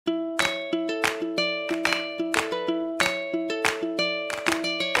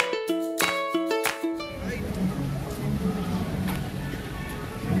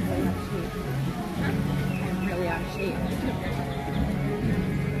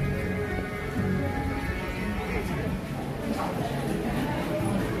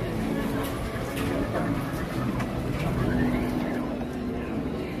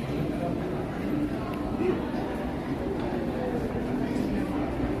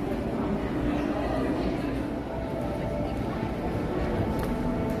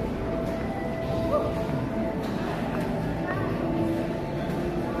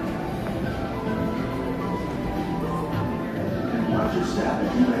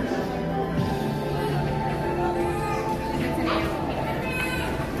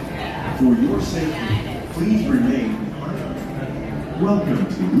For your safety, please remain behind. Welcome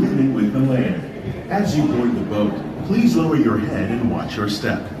to Living with the Land. As you board the boat, please lower your head and watch your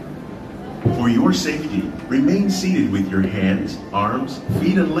step. For your safety, remain seated with your hands, arms,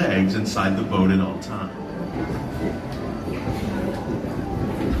 feet, and legs inside the boat at all times.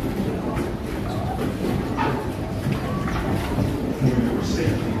 For your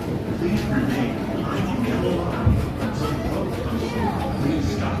safety, please remain behind the yellow line until the boat comes to. Please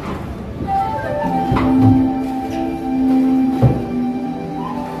stop.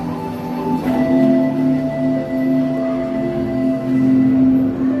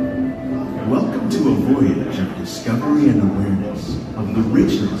 Welcome to a voyage of discovery and awareness of the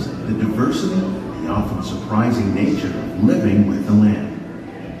richness, the diversity, the often surprising nature of living with the land.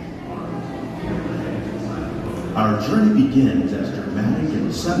 Our journey begins as dramatic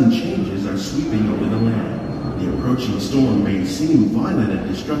and sudden changes are sweeping over the land. The approaching storm may seem violent and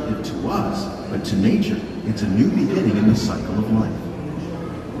destructive to us, but to nature, it's a new beginning in the cycle of life.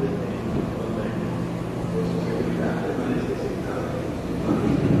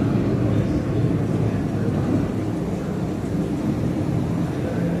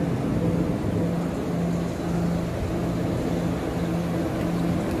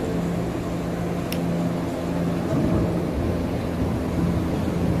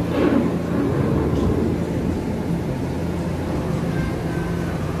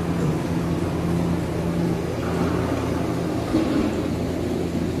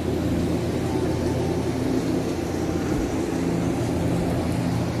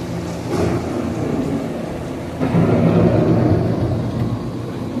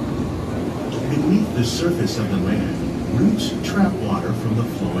 The surface of the land, roots trap water from the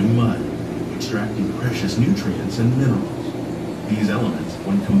flowing mud, extracting precious nutrients and minerals. These elements,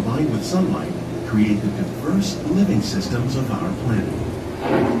 when combined with sunlight, create the diverse living systems of our planet.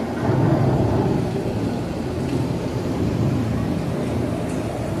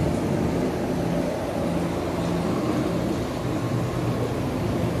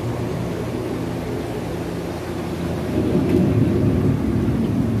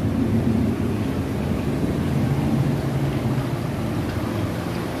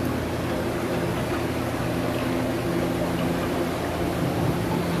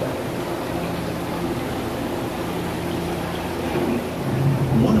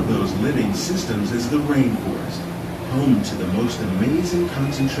 Living systems is the rainforest, home to the most amazing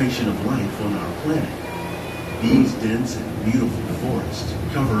concentration of life on our planet. These dense and beautiful forests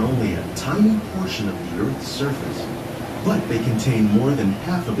cover only a tiny portion of the Earth's surface, but they contain more than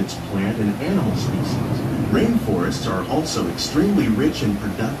half of its plant and animal species. Rainforests are also extremely rich and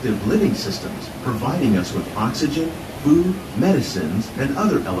productive living systems, providing us with oxygen, food, medicines, and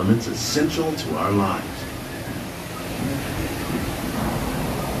other elements essential to our lives.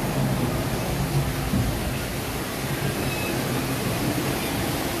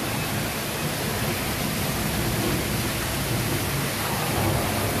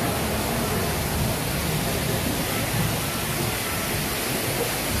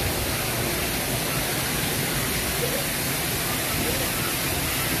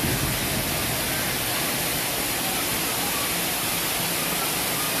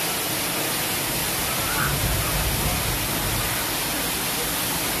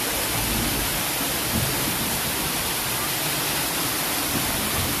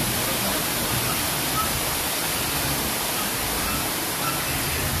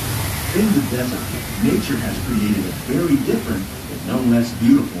 In the desert, nature has created a very different, but no less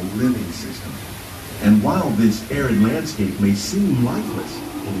beautiful living system. And while this arid landscape may seem lifeless,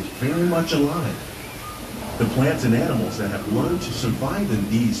 it is very much alive. The plants and animals that have learned to survive in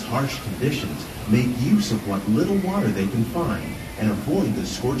these harsh conditions make use of what little water they can find and avoid the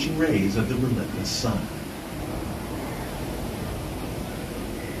scorching rays of the relentless sun.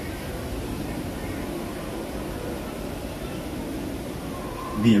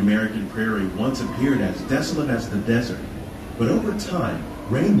 The American prairie once appeared as desolate as the desert, but over time,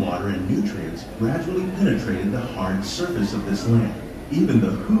 rainwater and nutrients gradually penetrated the hard surface of this land. Even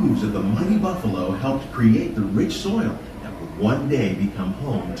the hooves of the mighty buffalo helped create the rich soil that would one day become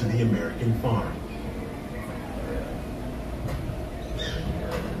home to the American farm.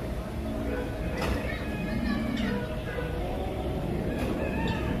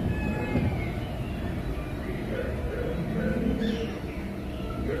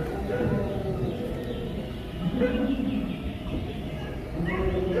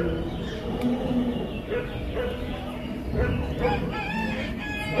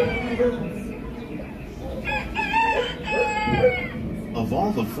 Of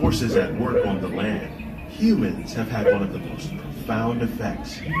all the forces at work on the land, Humans have had one of the most profound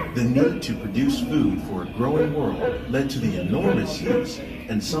effects. The need to produce food for a growing world led to the enormous use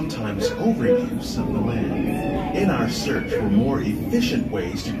and sometimes overuse of the land. In our search for more efficient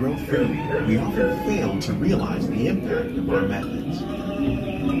ways to grow food, we often fail to realize the impact of our methods.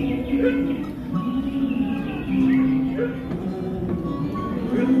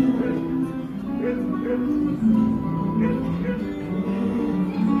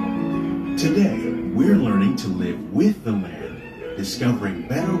 Today, we're learning to live with the land, discovering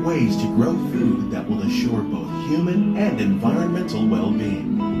better ways to grow food that will assure both human and environmental well-being.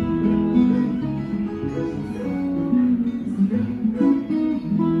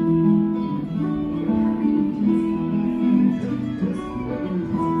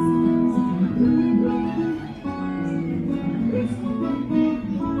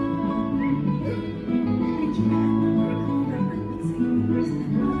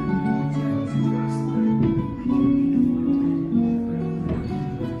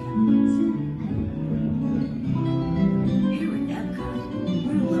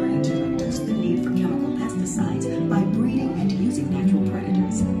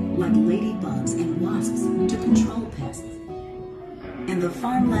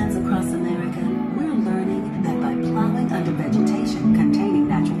 Farmlands across America, we're learning that by plowing under vegetation containing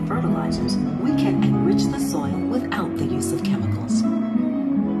natural fertilizers, we can enrich the soil without the use of chemicals.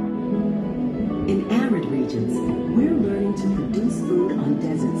 In arid regions, we're learning to produce food on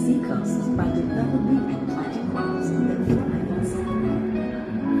desert seacoasts by developing and planting crops that thrive on sunlight.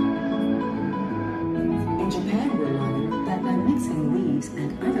 In Japan, we're learning that by mixing leaves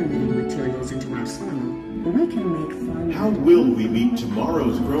and other living materials into our soil, we can make farming. How will we meet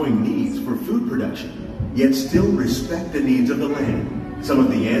tomorrow's growing needs for food production, yet still respect the needs of the land? Some of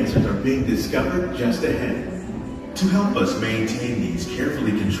the answers are being discovered just ahead. To help us maintain these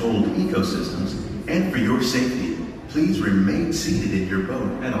carefully controlled ecosystems, and for your safety, please remain seated in your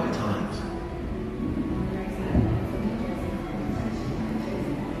boat at all times.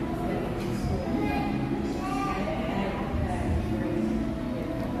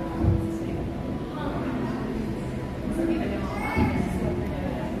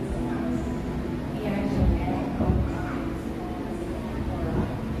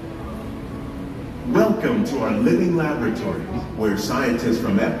 Welcome to our living laboratories, where scientists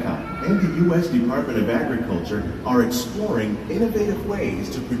from Epcot and the U.S. Department of Agriculture are exploring innovative ways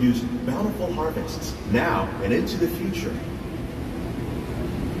to produce bountiful harvests now and into the future.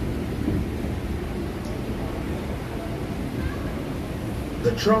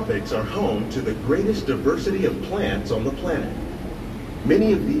 The tropics are home to the greatest diversity of plants on the planet.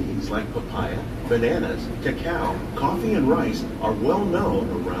 Many of these, like papaya, bananas, cacao, coffee, and rice, are well known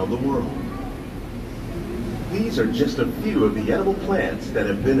around the world. These are just a few of the edible plants that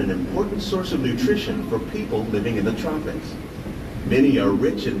have been an important source of nutrition for people living in the tropics. Many are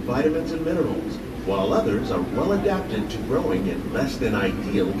rich in vitamins and minerals, while others are well adapted to growing in less than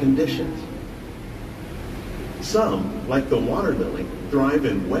ideal conditions. Some, like the water lily, thrive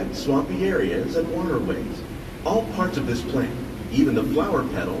in wet, swampy areas and waterways. All parts of this plant, even the flower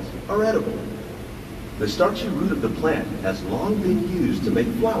petals, are edible. The starchy root of the plant has long been used to make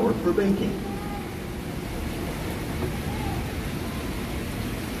flour for baking.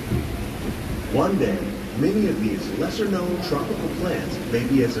 One day, many of these lesser-known tropical plants may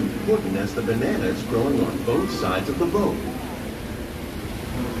be as important as the bananas growing on both sides of the boat.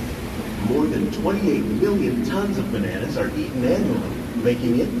 More than 28 million tons of bananas are eaten annually,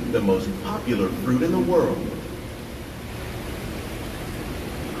 making it the most popular fruit in the world.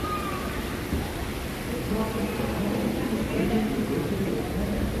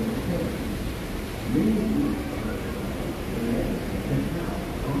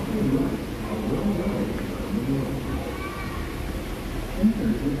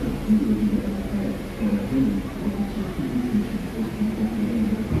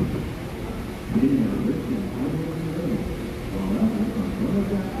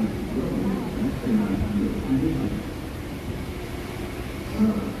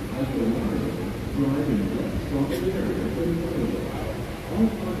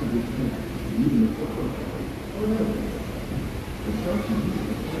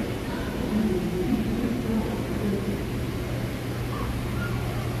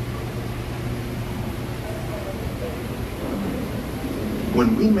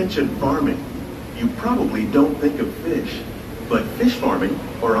 When we mention farming, you probably don't think of fish, but fish farming,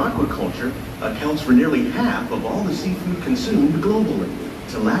 or aquaculture, accounts for nearly half of all the seafood consumed globally.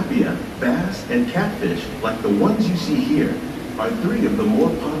 Tilapia, bass, and catfish, like the ones you see here, are three of the more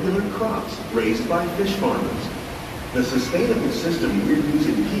popular crops raised by fish farmers. The sustainable system we're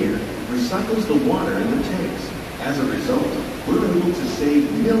using here receives recycles the water in the tanks. As a result, we're able to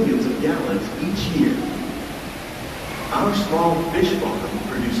save millions of gallons each year. Our small fish farm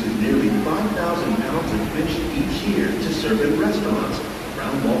produces nearly 5,000 pounds of fish each year to serve in restaurants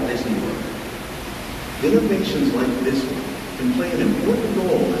around Walt Disney World. Innovations like this one can play an important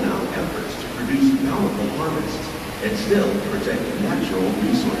role in our efforts to produce bountiful harvests and still protect natural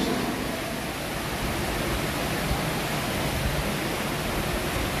resources.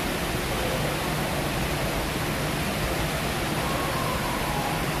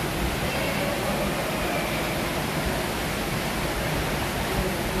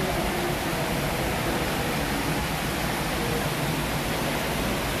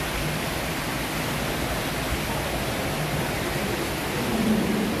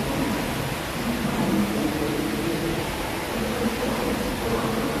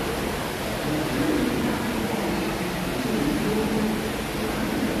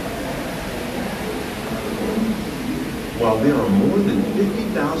 While there are more than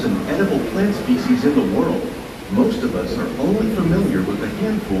 50,000 edible plant species in the world, most of us are only familiar with the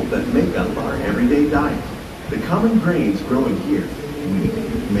handful that make up our everyday diet. The common grains growing here,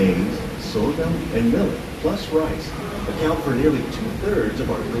 wheat, maize, sorghum, and millet, plus rice, account for nearly 2/3 of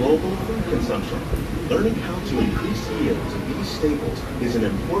our global food consumption. Learning how to increase yields of these staples is an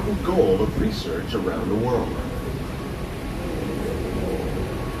important goal of research around the world.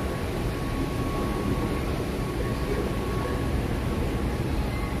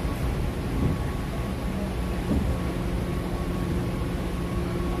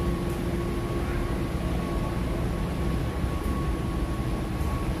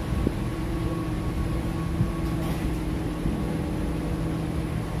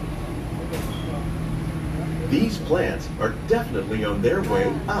 These plants are definitely on their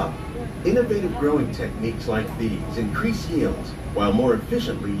way up. Innovative growing techniques like these increase yields while more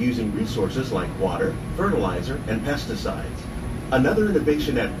efficiently using resources like water, fertilizer, and pesticides. Another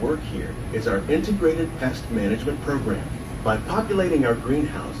innovation at work here is our integrated pest management program. By populating our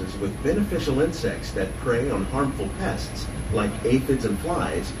greenhouses with beneficial insects that prey on harmful pests like aphids and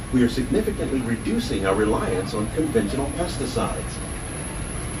flies, we are significantly reducing our reliance on conventional pesticides.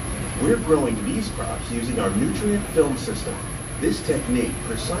 We're growing these crops using our nutrient film system. This technique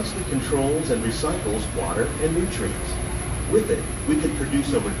precisely controls and recycles water and nutrients. With it, we can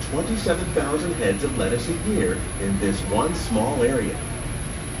produce over 27,000 heads of lettuce a year in this one small area.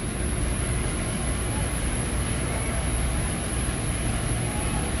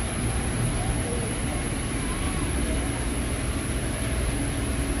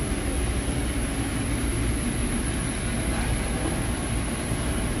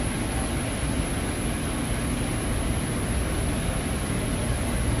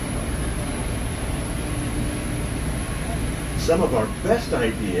 Some of our best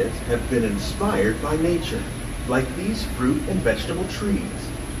ideas have been inspired by nature, like these fruit and vegetable trees.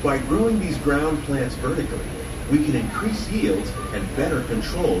 By growing these ground plants vertically, we can increase yields and better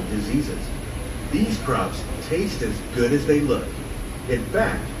control diseases. These crops taste as good as they look. In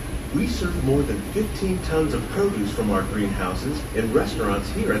fact, we serve more than 15 tons of produce from our greenhouses in restaurants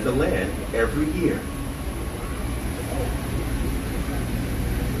here at the land every year.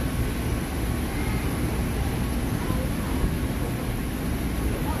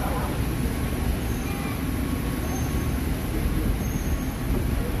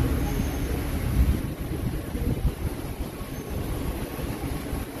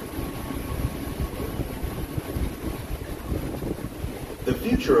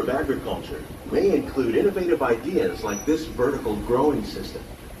 The future of agriculture may include innovative ideas like this vertical growing system.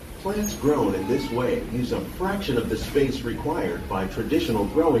 Plants grown in this way use a fraction of the space required by traditional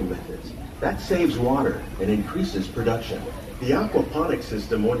growing methods. That saves water and increases production. The aquaponics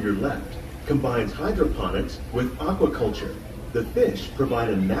system on your left combines hydroponics with aquaculture. The fish provide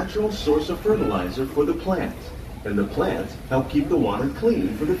a natural source of fertilizer for the plants, and the plants help keep the water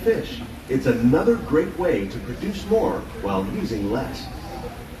clean for the fish. It's another great way to produce more while using less.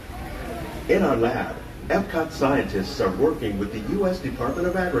 In our lab, Epcot scientists are working with the U.S. Department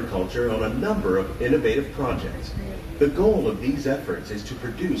of Agriculture on a number of innovative projects. The goal of these efforts is to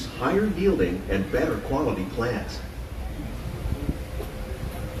produce higher yielding and better quality plants.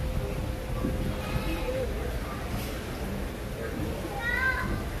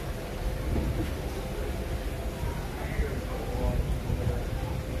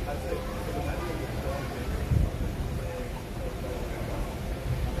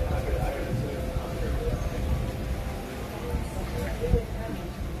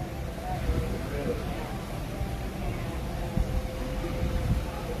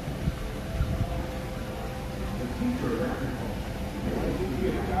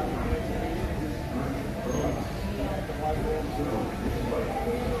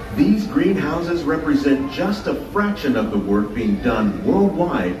 These greenhouses represent just a fraction of the work being done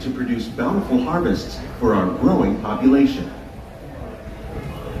worldwide to produce bountiful harvests for our growing population.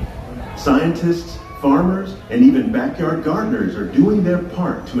 Scientists, farmers, and even backyard gardeners are doing their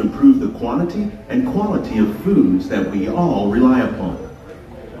part to improve the quantity and quality of foods that we all rely upon.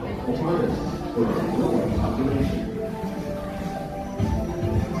 Harvests for our growing population.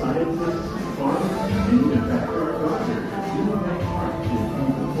 Scientists, farmers, and even backyard gardeners are doing their part to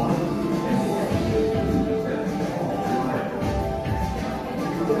improve the quality and quality of foods that we all rely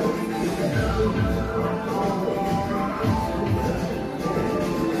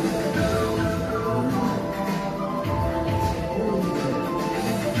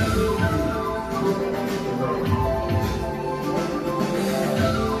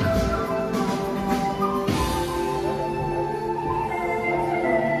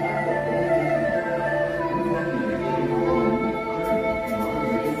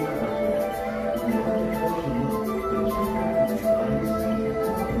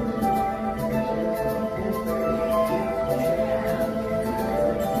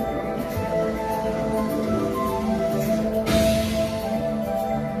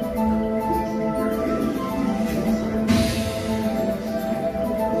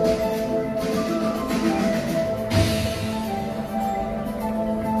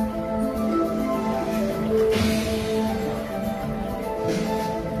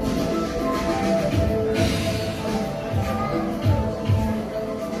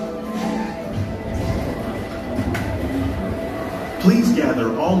Please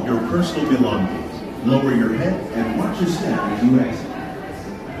gather all your personal belongings. Lower your head and watch your step as you exit.